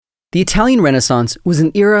The Italian Renaissance was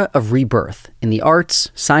an era of rebirth in the arts,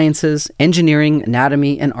 sciences, engineering,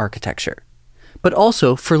 anatomy, and architecture, but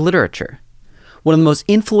also for literature. One of the most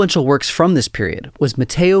influential works from this period was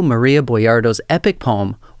Matteo Maria Boiardo's epic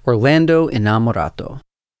poem, Orlando Innamorato.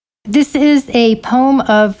 This is a poem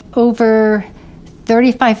of over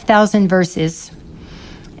 35,000 verses.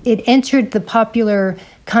 It entered the popular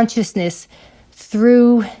consciousness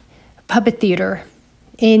through puppet theater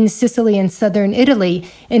in Sicily and southern Italy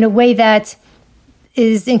in a way that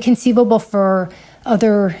is inconceivable for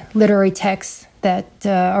other literary texts that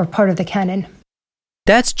are part of the canon.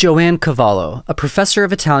 That's Joanne Cavallo, a professor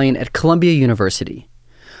of Italian at Columbia University.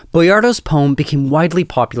 Boiardo's poem became widely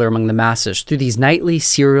popular among the masses through these nightly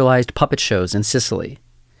serialized puppet shows in Sicily.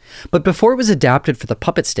 But before it was adapted for the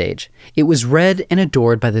puppet stage, it was read and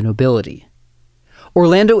adored by the nobility.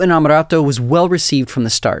 Orlando Innamorato was well received from the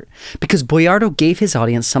start because Boiardo gave his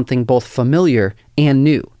audience something both familiar and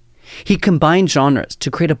new. He combined genres to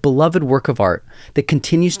create a beloved work of art that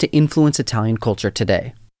continues to influence Italian culture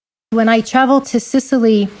today. When I traveled to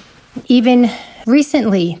Sicily, even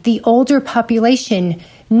recently, the older population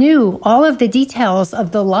knew all of the details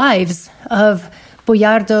of the lives of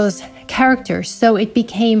Boiardo's characters. So it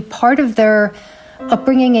became part of their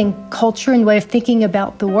upbringing and culture and way of thinking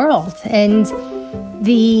about the world. And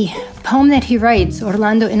the poem that he writes,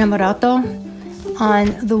 Orlando Innamorato,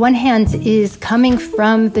 on the one hand is coming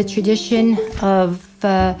from the tradition of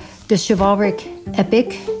the chivalric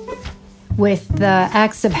epic with the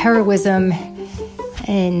acts of heroism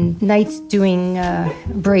and knights doing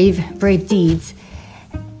brave deeds.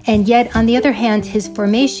 And yet, on the other hand, his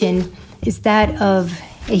formation is that of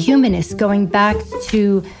a humanist, going back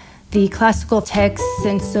to the classical texts,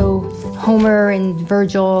 and so Homer and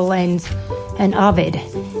Virgil and Ovid.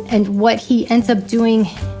 And what he ends up doing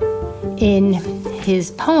in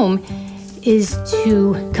his poem is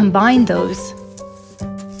to combine those.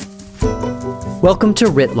 Welcome to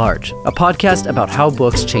Writ Large, a podcast about how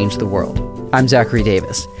books change the world. I'm Zachary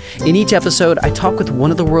Davis. In each episode, I talk with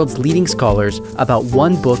one of the world's leading scholars about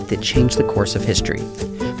one book that changed the course of history.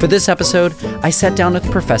 For this episode, I sat down with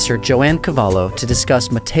Professor Joanne Cavallo to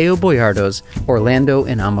discuss Matteo Boiardo's Orlando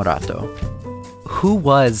Innamorato. Who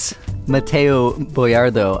was Matteo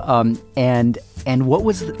Boiardo, and what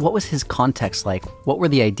was his context like? What were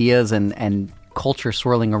the ideas and culture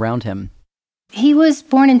swirling around him? He was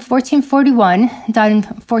born in 1441, died in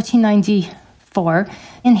 1494,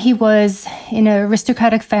 and he was in an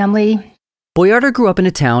aristocratic family. Boiardo grew up in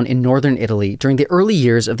a town in northern Italy during the early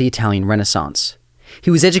years of the Italian Renaissance. He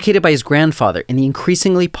was educated by his grandfather in the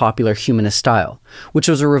increasingly popular humanist style, which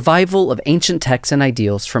was a revival of ancient texts and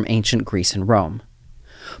ideals from ancient Greece and Rome.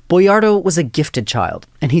 Boiardo was a gifted child,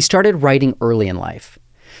 and he started writing early in life.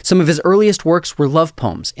 Some of his earliest works were love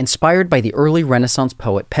poems inspired by the early Renaissance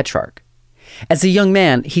poet Petrarch. As a young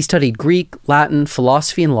man, he studied Greek, Latin,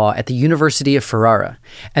 philosophy, and law at the University of Ferrara,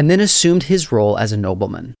 and then assumed his role as a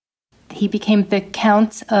nobleman. He became the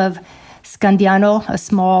Count of Scandiano, a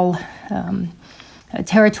small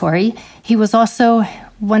territory. He was also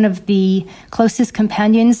one of the closest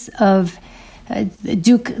companions of the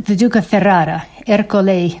Duke of Ferrara,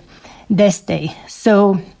 Ercole d'Este.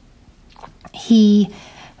 So he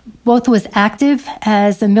both was active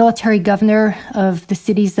as a military governor of the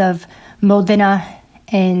cities of Modena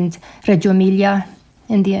and Reggio Emilia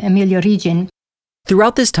in the Emilia region.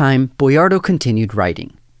 Throughout this time, Boiardo continued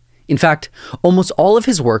writing. In fact, almost all of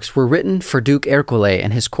his works were written for Duke Ercole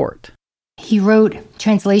and his court. He wrote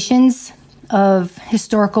translations of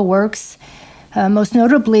historical works, most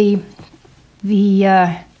notably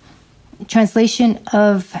the translation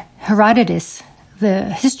of Herodotus, the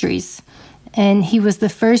histories. And he was the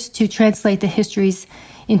first to translate the histories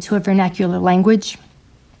into a vernacular language.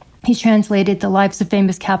 He translated the lives of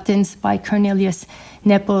famous captains by Cornelius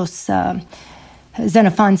Nepos,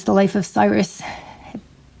 Xenophon's The Life of Cyrus.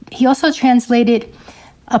 He also translated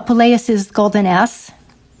Apuleius's Golden Ass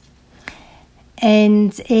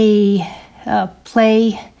and a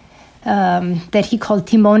play that he called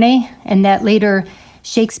Timone, and that later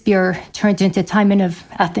Shakespeare turned into Timon of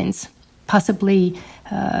Athens, possibly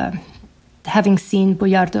having seen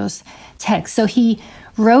Boiardo's text. So he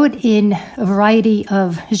wrote in a variety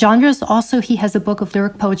of genres. Also, he has a book of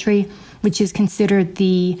lyric poetry, which is considered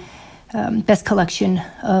the best collection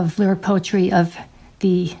of lyric poetry of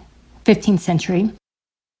the 15th century.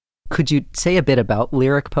 Could you say a bit about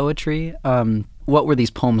lyric poetry? What were these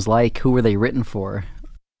poems like? Who were they written for?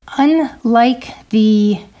 Unlike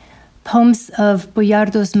the poems of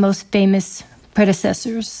Boiardo's most famous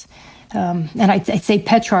predecessors, and I'd say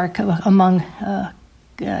Petrarch among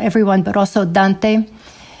everyone, but also Dante,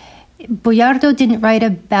 Boiardo didn't write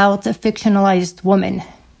about a fictionalized woman.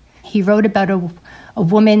 He wrote about a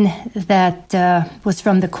woman that was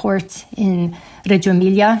from the court in Reggio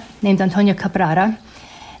Emilia named Antonia Caprara.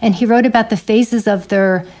 And he wrote about the phases of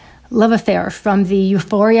their love affair, from the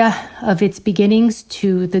euphoria of its beginnings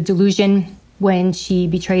to the delusion when she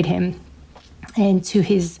betrayed him, and to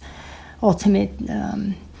his ultimate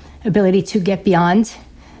ability to get beyond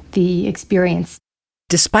the experience.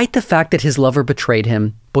 Despite the fact that his lover betrayed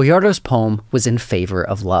him, Boiardo's poem was in favor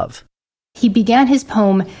of love. He began his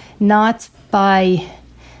poem not by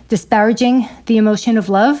disparaging the emotion of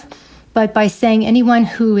love, but by saying anyone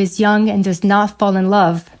who is young and does not fall in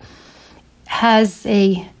love has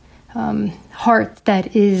a heart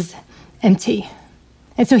that is empty.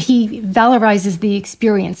 And so he valorizes the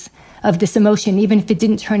experience of this emotion, even if it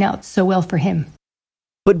didn't turn out so well for him.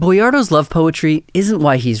 But Boiardo's love poetry isn't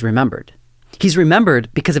why he's remembered. He's remembered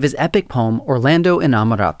because of his epic poem Orlando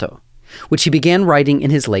Innamorato, which he began writing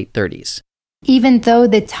in his late 30s. Even though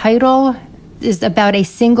the title is about a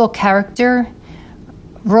single character,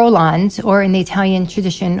 Roland, or in the Italian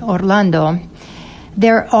tradition, Orlando,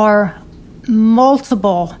 there are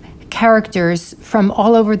multiple characters from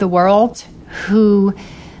all over the world who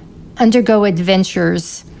undergo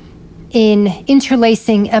adventures in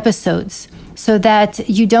interlacing episodes so that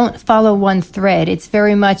you don't follow one thread. It's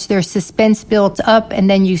very much there's suspense built up, and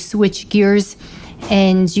then you switch gears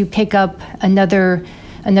and you pick up another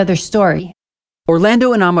story.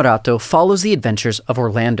 Orlando Innamorato follows the adventures of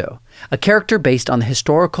Orlando, a character based on the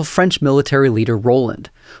historical French military leader Roland,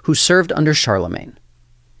 who served under Charlemagne.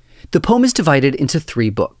 The poem is divided into 3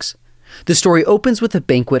 books. The story opens with a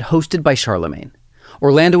banquet hosted by Charlemagne.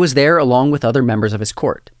 Orlando is there along with other members of his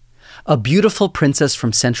court. A beautiful princess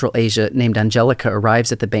from Central Asia named Angelica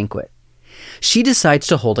arrives at the banquet. She decides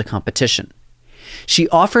to hold a competition. She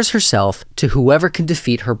offers herself to whoever can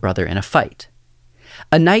defeat her brother in a fight.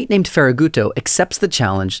 A knight named Ferraguto accepts the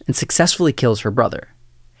challenge and successfully kills her brother.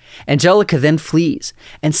 Angelica then flees,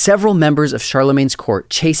 and several members of Charlemagne's court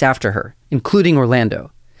chase after her, including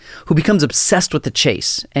Orlando, who becomes obsessed with the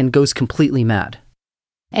chase and goes completely mad.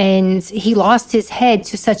 And he lost his head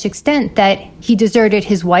to such extent that he deserted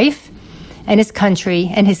his wife and his country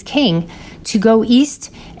and his king to go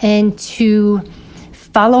east and to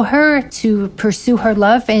follow her, to pursue her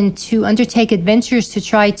love, and to undertake adventures to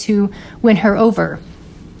try to win her over.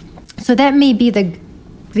 So that may be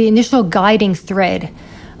the initial guiding thread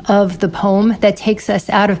of the poem that takes us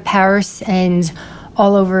out of Paris and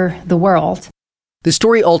all over the world. The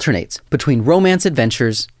story alternates between romance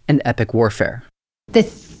adventures and epic warfare. The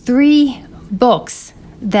 3 books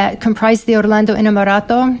that comprise the Orlando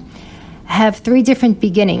Innamorato have 3 different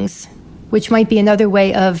beginnings, which might be another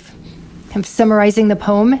way of summarizing the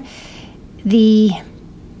poem. The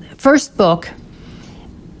first book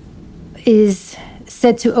is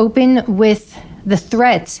said to open with the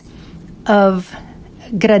threat of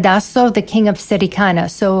Gradasso, the king of Sericana,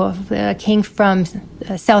 so a king from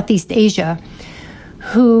Southeast Asia,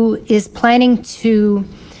 who is planning to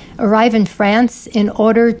arrive in France in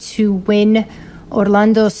order to win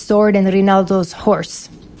Orlando's sword and Rinaldo's horse.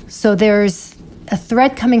 So there's a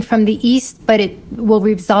threat coming from the east, but it will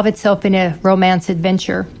resolve itself in a romance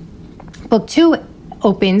adventure. Book 2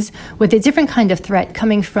 opens with a different kind of threat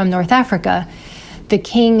coming from North Africa. The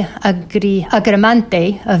king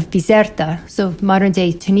Agramante of Bizerta, so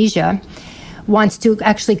modern-day Tunisia, wants to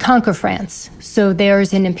actually conquer France. So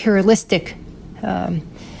there's an imperialistic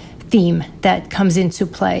theme that comes into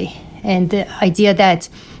play, and the idea that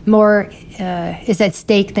more is at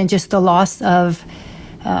stake than just the loss of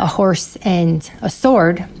a horse and a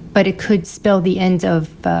sword, but it could spell the end of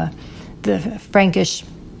the Frankish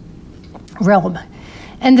realm.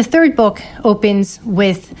 And the third book opens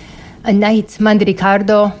with a knight,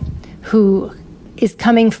 Mandricardo, who is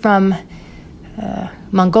coming from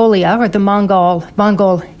Mongolia, or the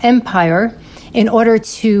Mongol Empire, in order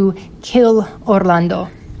to kill Orlando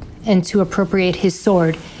and to appropriate his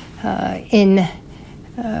sword in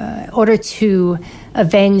order to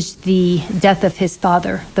avenge the death of his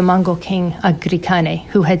father, the Mongol king Agrikane,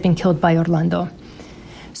 who had been killed by Orlando.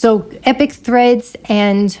 So epic threads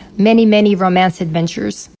and many, many romance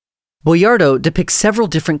adventures. Boiardo depicts several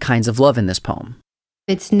different kinds of love in this poem.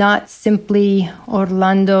 It's not simply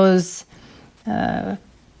Orlando's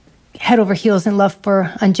head over heels in love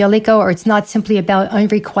for Angelica, or it's not simply about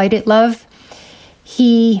unrequited love.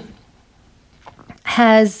 He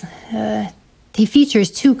features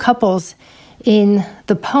 2 couples in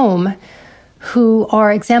the poem who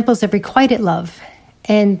are examples of requited love.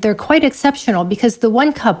 And they're quite exceptional because the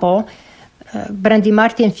one couple,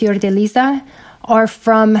 Brandimarti and Fiordalisa, are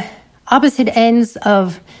from opposite ends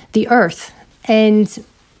of the earth. And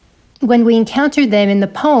when we encounter them in the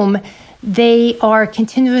poem, they are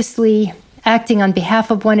continuously acting on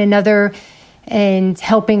behalf of one another and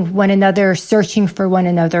helping one another, searching for one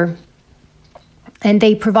another. And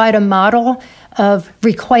they provide a model of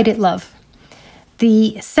requited love.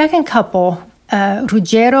 The second couple,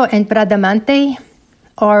 Ruggiero and Bradamante,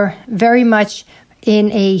 are very much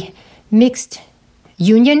in a mixed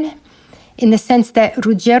union in the sense that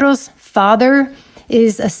Ruggiero's father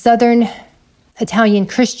is a southern Italian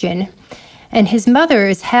Christian, and his mother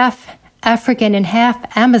is half African and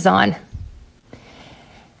half Amazon,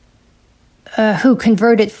 who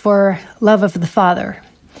converted for love of the father.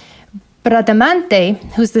 Bradamante,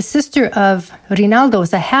 who's the sister of Rinaldo,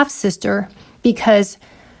 is a half-sister because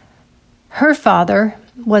her father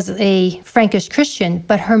was a Frankish Christian,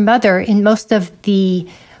 but her mother, in most of the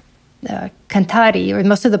cantari, or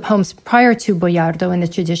most of the poems prior to Boiardo in the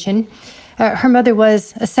tradition, her mother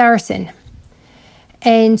was a Saracen.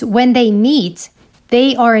 And when they meet,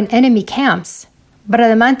 they are in enemy camps.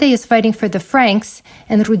 Bradamante is fighting for the Franks,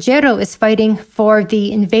 and Ruggiero is fighting for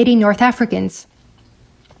the invading North Africans.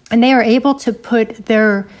 And they are able to put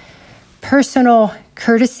their personal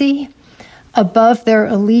courtesy above their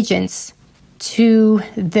allegiance to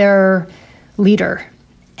their leader.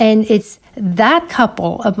 And it's that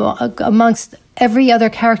couple, amongst every other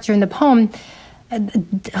character in the poem,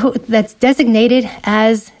 that's designated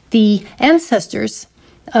as the ancestors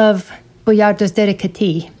of Boiardo's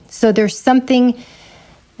dedicatee. So there's something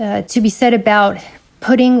to be said about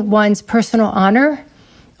putting one's personal honor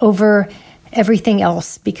over everything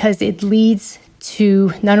else, because it leads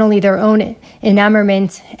to not only their own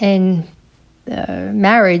enamorment and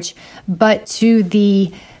marriage, but to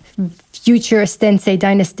the future Estense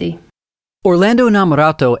dynasty. Orlando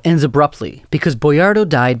Innamorato ends abruptly because Boiardo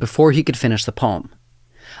died before he could finish the poem.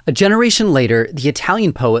 A generation later, the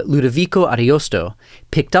Italian poet Ludovico Ariosto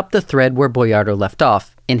picked up the thread where Boiardo left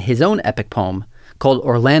off in his own epic poem called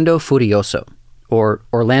Orlando Furioso, or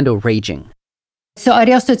Orlando Raging. So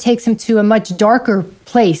Ariosto takes him to a much darker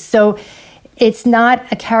place. So it's not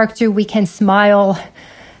a character we can smile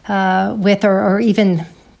with or even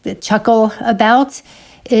chuckle about.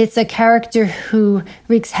 It's a character who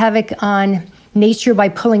wreaks havoc on nature by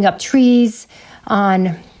pulling up trees,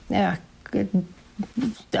 on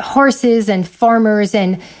horses and farmers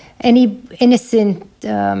and any innocent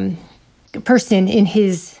person in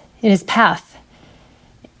his path,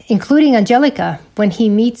 including Angelica. When he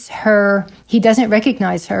meets her, he doesn't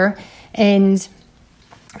recognize her and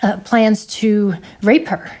plans to rape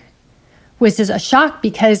her, which is a shock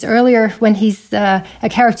because earlier when he's a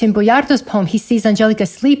character in Boiardo's poem, he sees Angelica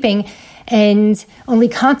sleeping and only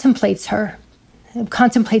contemplates her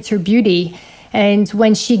beauty. And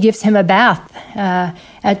when she gives him a bath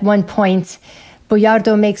at one point,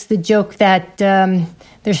 Boiardo makes the joke that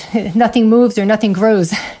there's nothing moves or nothing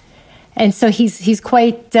grows. And so he's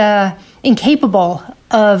quite incapable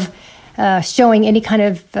of showing any kind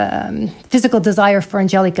of physical desire for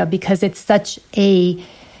Angelica because it's such a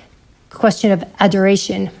question of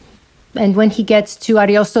adoration. And when he gets to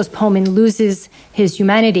Ariosto's poem and loses his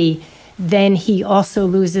humanity, then he also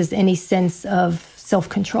loses any sense of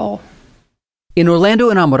self-control. In Orlando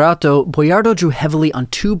Innamorato, Boiardo drew heavily on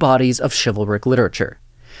two bodies of chivalric literature,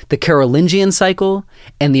 the Carolingian cycle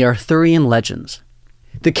and the Arthurian legends.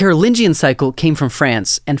 The Carolingian cycle came from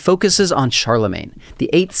France and focuses on Charlemagne, the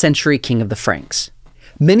 8th century king of the Franks.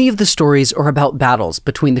 Many of the stories are about battles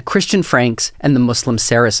between the Christian Franks and the Muslim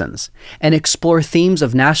Saracens, and explore themes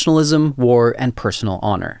of nationalism, war, and personal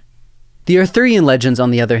honor. The Arthurian legends,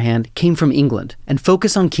 on the other hand, came from England and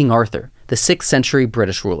focus on King Arthur, the 6th century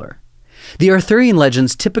British ruler. The Arthurian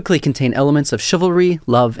legends typically contain elements of chivalry,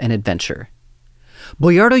 love, and adventure.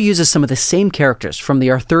 Boiardo uses some of the same characters from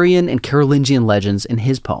the Arthurian and Carolingian legends in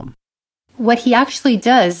his poem. What he actually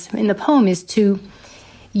does in the poem is to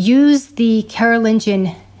use the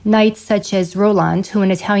Carolingian knights such as Roland, who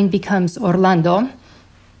in Italian becomes Orlando,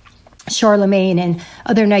 Charlemagne, and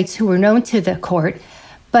other knights who were known to the court,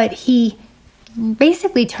 but he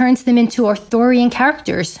basically turns them into Arthurian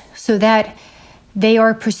characters so that they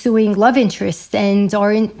are pursuing love interests and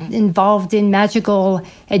are involved in magical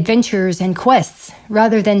adventures and quests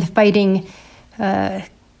rather than fighting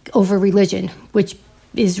over religion, which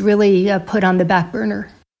is really put on the back burner.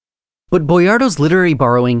 But Boiardo's literary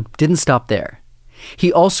borrowing didn't stop there.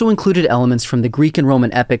 He also included elements from the Greek and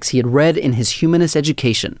Roman epics he had read in his humanist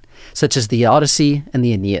education, such as the Odyssey and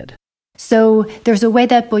the Aeneid. So there's a way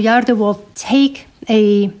that Boiardo will take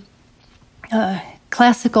a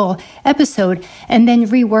classical episode and then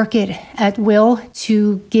rework it at will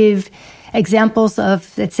to give examples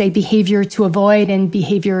of, let's say, behavior to avoid and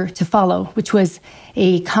behavior to follow, which was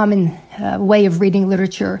a common way of reading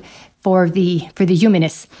literature for the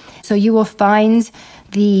humanists. So you will find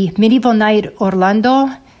the medieval knight Orlando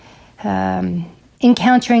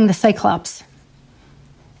encountering the Cyclops.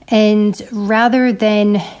 And rather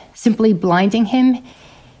than simply blinding him,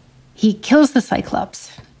 he kills the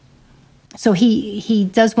Cyclops. So he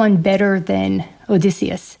does one better than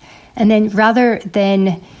Odysseus. And then rather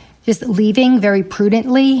than just leaving very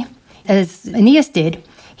prudently, as Aeneas did,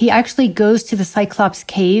 he actually goes to the Cyclops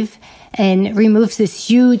cave and removes this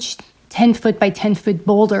huge 10-foot by 10-foot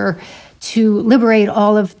boulder to liberate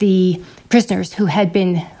all of the prisoners who had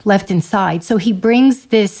been left inside. So he brings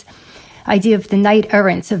this idea of the knight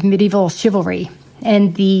errant of medieval chivalry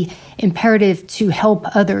and the imperative to help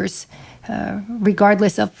others,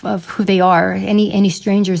 regardless of who they are, any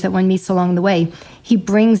strangers that one meets along the way. He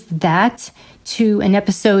brings that to an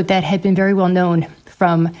episode that had been very well known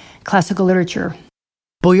from classical literature.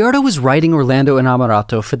 Boiardo was writing Orlando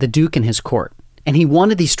Innamorato for the Duke and his court, and he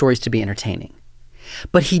wanted these stories to be entertaining.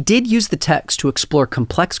 But he did use the text to explore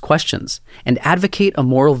complex questions and advocate a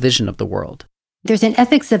moral vision of the world. There's an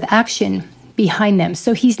ethics of action behind them.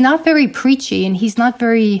 So he's not very preachy and he's not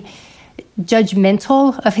very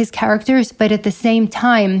judgmental of his characters, but at the same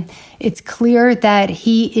time, it's clear that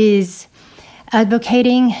he is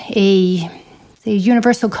advocating a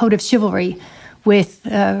universal code of chivalry with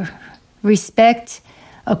respect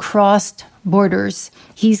across borders.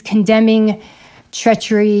 He's condemning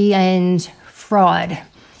treachery and fraud.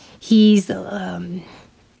 He's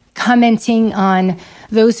commenting on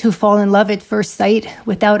those who fall in love at first sight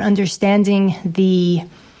without understanding the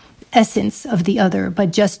essence of the other,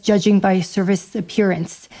 but just judging by surface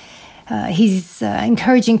appearance. He's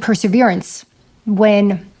encouraging perseverance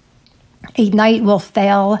when a knight will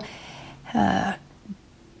fail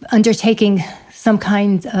undertaking some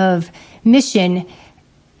kind of mission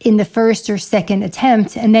in the first or second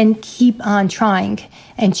attempt, and then keep on trying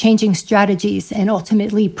and changing strategies and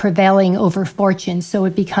ultimately prevailing over fortune. So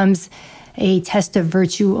it becomes a test of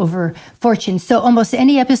virtue over fortune. So almost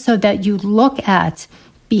any episode that you look at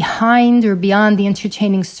behind or beyond the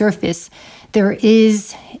entertaining surface, there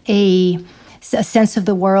is a sense of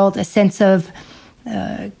the world, a sense of,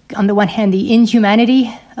 on the one hand, the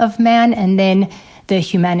inhumanity of man, and then the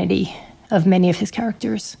humanity of many of his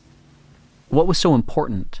characters. What was so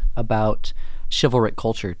important about chivalric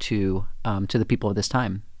culture to the people of this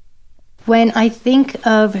time? When I think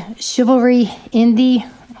of chivalry in the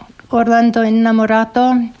Orlando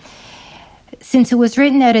Innamorato, since it was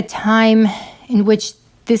written at a time in which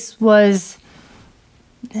this was,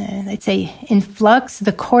 let's say, in flux,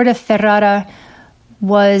 the court of Ferrara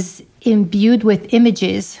was imbued with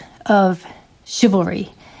images of chivalry.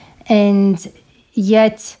 And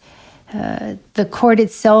yet the court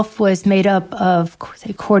itself was made up of,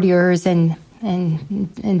 say, courtiers and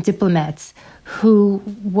diplomats who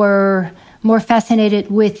were more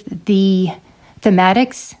fascinated with the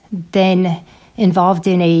thematics than involved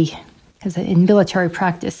in military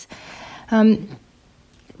practice.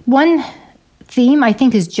 One theme, I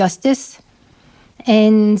think, is justice,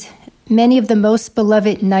 and many of the most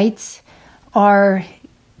beloved knights are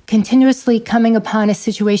continuously coming upon a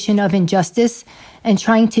situation of injustice and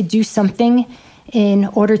trying to do something in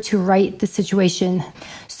order to right the situation.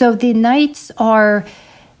 So the knights are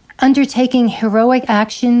undertaking heroic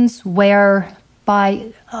actions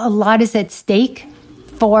whereby a lot is at stake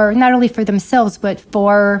for not only for themselves, but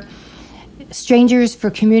for strangers,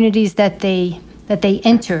 for communities that they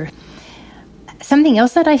enter. Something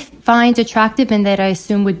else that I find attractive and that I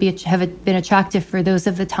assume would have been attractive for those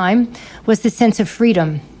of the time was the sense of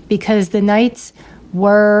freedom, because the knights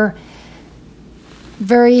were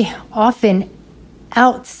very often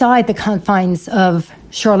outside the confines of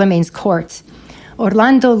Charlemagne's court.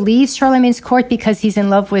 Orlando leaves Charlemagne's court because he's in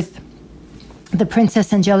love with the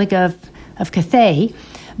Princess Angelica of Cathay,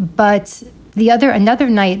 but another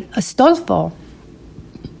knight, Astolfo,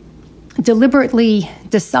 deliberately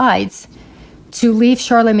decides to leave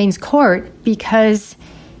Charlemagne's court because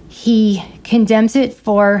he condemns it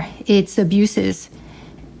for its abuses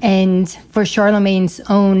and for Charlemagne's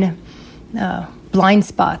own blind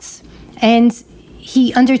spots. And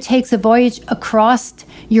he undertakes a voyage across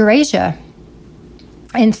Eurasia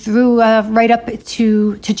and through right up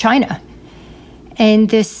to China. And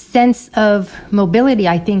this sense of mobility,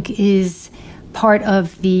 I think, is part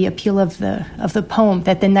of the appeal of the poem,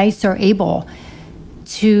 that the knights are able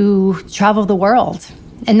to travel the world.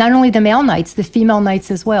 And not only the male knights, the female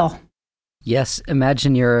knights as well. Yes,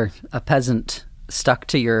 imagine you're a peasant stuck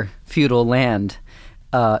to your feudal land.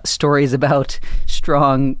 Stories about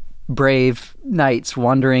strong, brave knights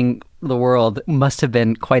wandering the world must have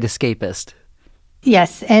been quite escapist.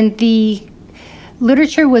 Yes, and the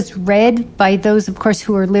literature was read by those, of course,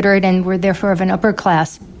 who were literate and were therefore of an upper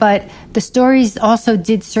class. But the stories also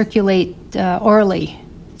did circulate orally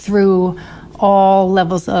through all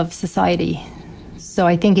levels of society. So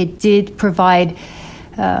I think it did provide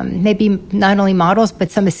maybe not only models,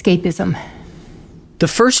 but some escapism. The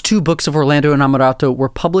first two books of Orlando Innamorato were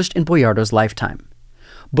published in Boiardo's lifetime.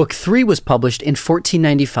 Book 3 was published in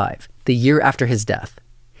 1495, the year after his death.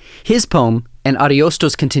 His poem and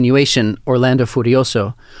Ariosto's continuation, Orlando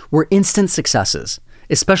Furioso, were instant successes,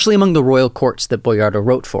 especially among the royal courts that Boiardo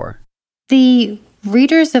wrote for. The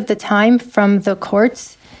readers of the time from the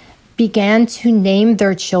courts began to name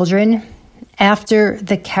their children after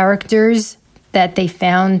the characters that they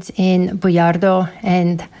found in Boiardo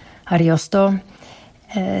and Ariosto.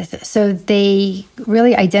 So they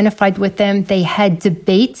really identified with them. They had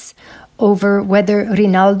debates over whether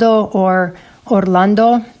Rinaldo or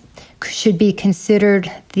Orlando should be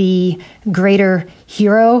considered the greater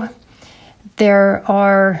hero. There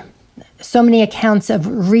are so many accounts of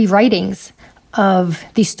rewritings of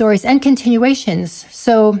these stories and continuations.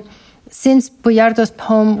 So since Boiardo's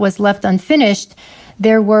poem was left unfinished,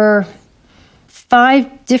 there were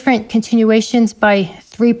 5 different continuations by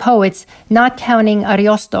 3 poets, not counting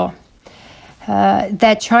Ariosto,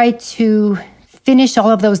 that tried to finish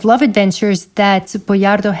all of those love adventures that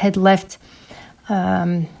Boiardo had left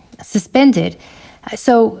suspended.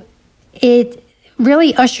 So it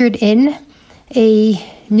really ushered in a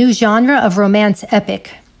new genre of romance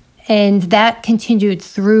epic, and that continued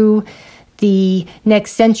through the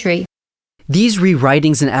next century. These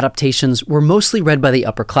rewritings and adaptations were mostly read by the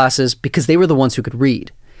upper classes because they were the ones who could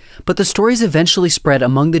read. But the stories eventually spread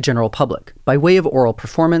among the general public by way of oral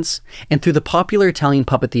performance and through the popular Italian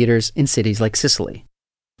puppet theaters in cities like Sicily.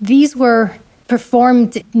 These were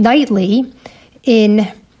performed nightly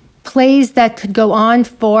in plays that could go on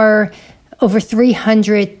for over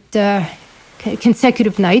 300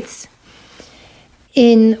 consecutive nights,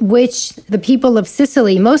 in which the people of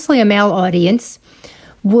Sicily, mostly a male audience,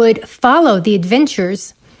 would follow the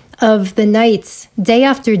adventures of the knights day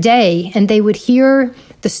after day, and they would hear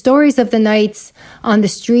the stories of the knights on the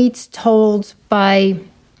streets told by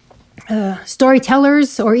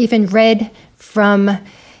storytellers or even read from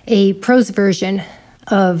a prose version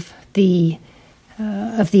of the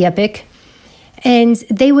epic. And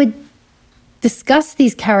they would discuss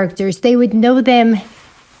these characters. They would know them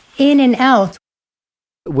in and out.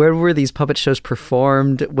 Where were these puppet shows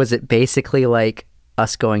performed? Was it basically like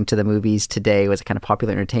us going to the movies today? Was it kind of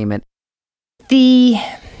popular entertainment? The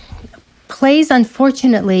plays,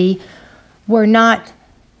 unfortunately, were not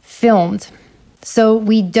filmed. So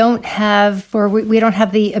we don't have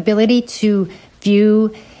the ability to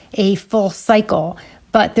view a full cycle,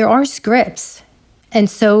 but there are scripts. And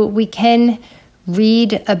so we can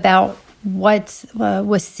read about what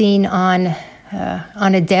was seen on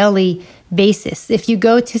a daily basis. If you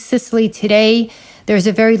go to Sicily today, there's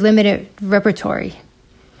a very limited repertory.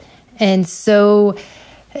 And so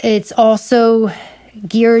it's also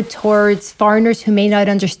geared towards foreigners who may not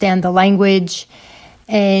understand the language.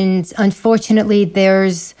 And unfortunately,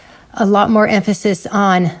 there's a lot more emphasis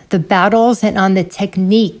on the battles and on the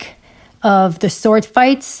technique of the sword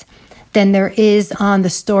fights than there is on the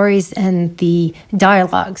stories and the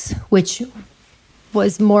dialogues, which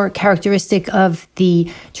was more characteristic of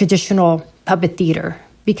the traditional puppet theater,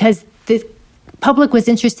 because the public was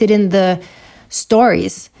interested in the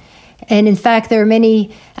stories. And in fact, there are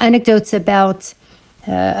many anecdotes about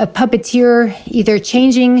a puppeteer either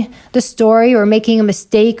changing the story or making a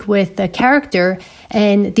mistake with a character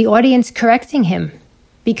and the audience correcting him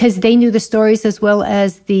because they knew the stories as well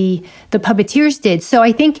as the puppeteers did. So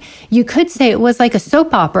I think you could say it was like a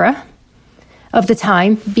soap opera of the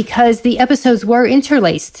time because the episodes were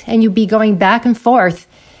interlaced and you'd be going back and forth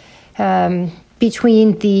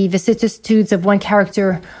between the vicissitudes of one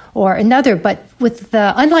character or another. But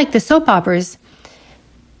unlike the soap operas,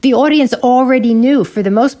 the audience already knew, for the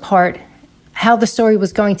most part, how the story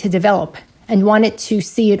was going to develop and wanted to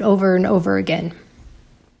see it over and over again.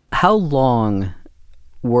 How long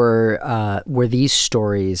were these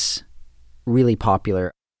stories really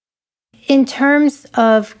popular? In terms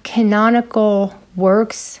of canonical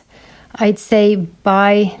works, I'd say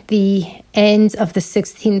by the end of the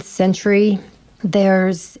 16th century,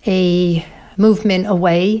 there's a movement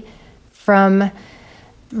away from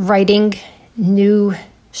writing new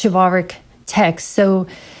chivalric texts. So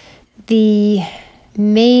the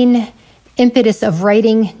main impetus of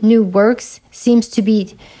writing new works seems to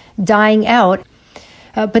be dying out.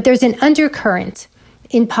 But there's an undercurrent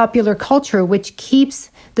in popular culture, which keeps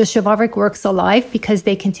the chivalric works alive because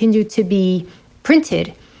they continue to be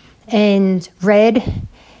printed and read,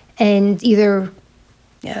 and either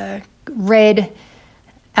read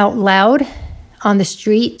out loud on the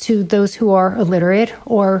street to those who are illiterate,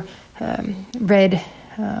 or read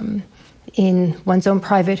in one's own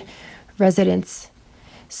private residence.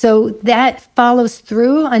 So that follows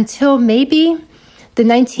through until maybe the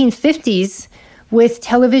 1950s with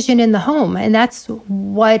television in the home. And that's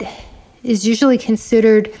what is usually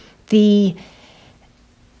considered the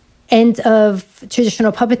end of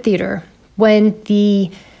traditional puppet theater, when the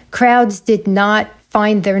crowds did not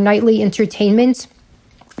find their nightly entertainment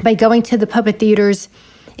by going to the puppet theaters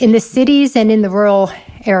in the cities and in the rural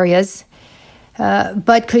areas,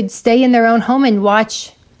 but could stay in their own home and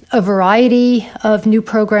watch a variety of new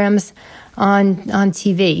programs on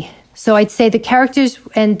TV. So I'd say the characters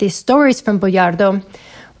and the stories from Boiardo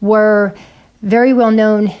were very well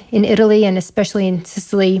known in Italy and especially in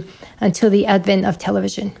Sicily until the advent of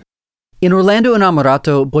television. In Orlando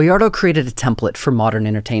Innamorato, Boiardo created a template for modern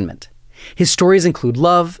entertainment. His stories include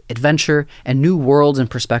love, adventure, and new worlds and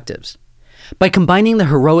perspectives. By combining the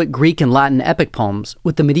heroic Greek and Latin epic poems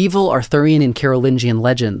with the medieval Arthurian and Carolingian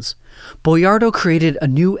legends, Boiardo created a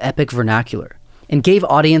new epic vernacular and gave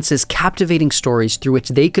audiences captivating stories through which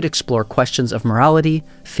they could explore questions of morality,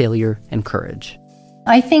 failure, and courage.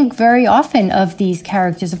 I think very often of these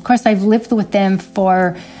characters. Of course, I've lived with them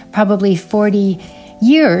for probably 40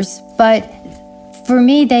 years, but for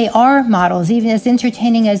me, they are models. Even as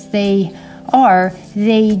entertaining as they are,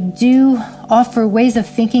 they do offer ways of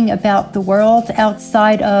thinking about the world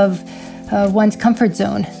outside of one's comfort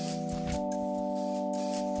zone.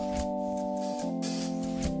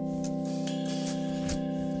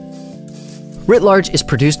 Writ Large is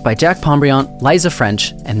produced by Jack Pombriant, Liza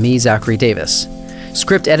French, and me, Zachary Davis.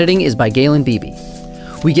 Script editing is by Galen Beebe.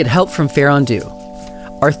 We get help from Fair Undo.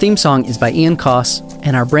 Our theme song is by Ian Koss,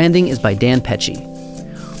 and our branding is by Dan Pecci.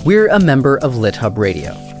 We're a member of LitHub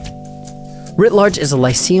Radio. Writ Large is a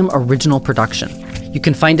Lyceum original production. You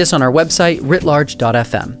can find us on our website,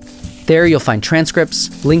 writlarge.fm. There you'll find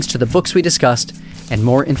transcripts, links to the books we discussed, and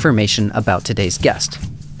more information about today's guest.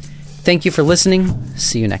 Thank you for listening.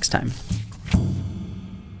 See you next time.